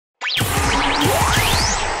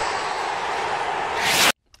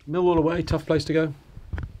Millwall away, tough place to go.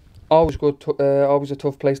 Always good, always a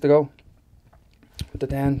tough place to go. But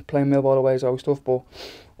then playing Millwall away is always tough, but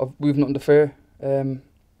we've nothing to fear.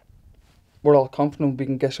 We're all confident we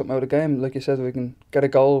can get something out of the game. Like you said, we can get a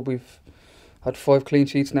goal. We've had 5 clean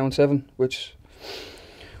sheets now in 7, which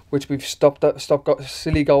we've stopped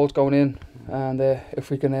silly goals going in. And if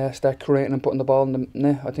we can start creating and putting the ball in the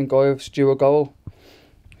net, I think I've due a goal.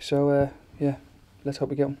 So yeah, let's hope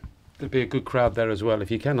we get one. There'll be a good crowd there as well. If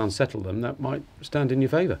you can unsettle them, that might stand in your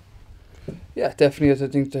favour. Yeah, definitely. I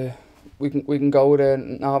think we can go there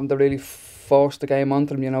and not having to really force the game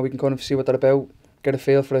onto them. You know, we can kind of see what they're about, get a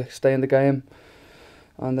feel for it, stay in the game,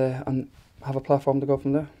 and have a platform to go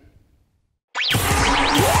from there.